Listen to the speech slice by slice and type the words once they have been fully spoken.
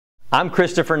I'm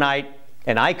Christopher Knight,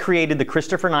 and I created the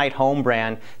Christopher Knight Home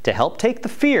brand to help take the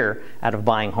fear out of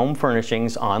buying home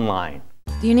furnishings online.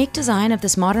 The unique design of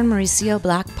this modern Mauricio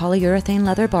black polyurethane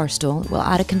leather bar stool will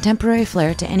add a contemporary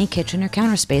flair to any kitchen or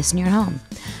counter space in your home,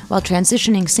 while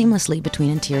transitioning seamlessly between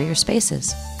interior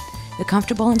spaces. The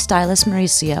comfortable and stylish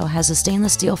Mauricio has a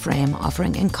stainless steel frame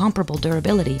offering incomparable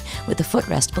durability with the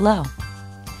footrest below.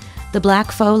 The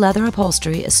black faux leather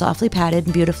upholstery is softly padded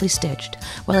and beautifully stitched,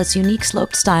 while its unique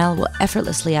sloped style will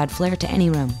effortlessly add flair to any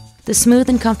room. The smooth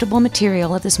and comfortable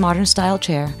material of this modern-style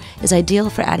chair is ideal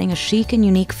for adding a chic and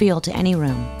unique feel to any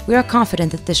room. We are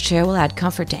confident that this chair will add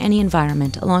comfort to any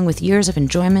environment, along with years of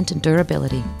enjoyment and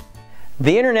durability.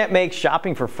 The internet makes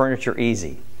shopping for furniture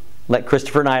easy. Let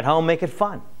Christopher Knight Home make it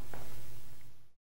fun.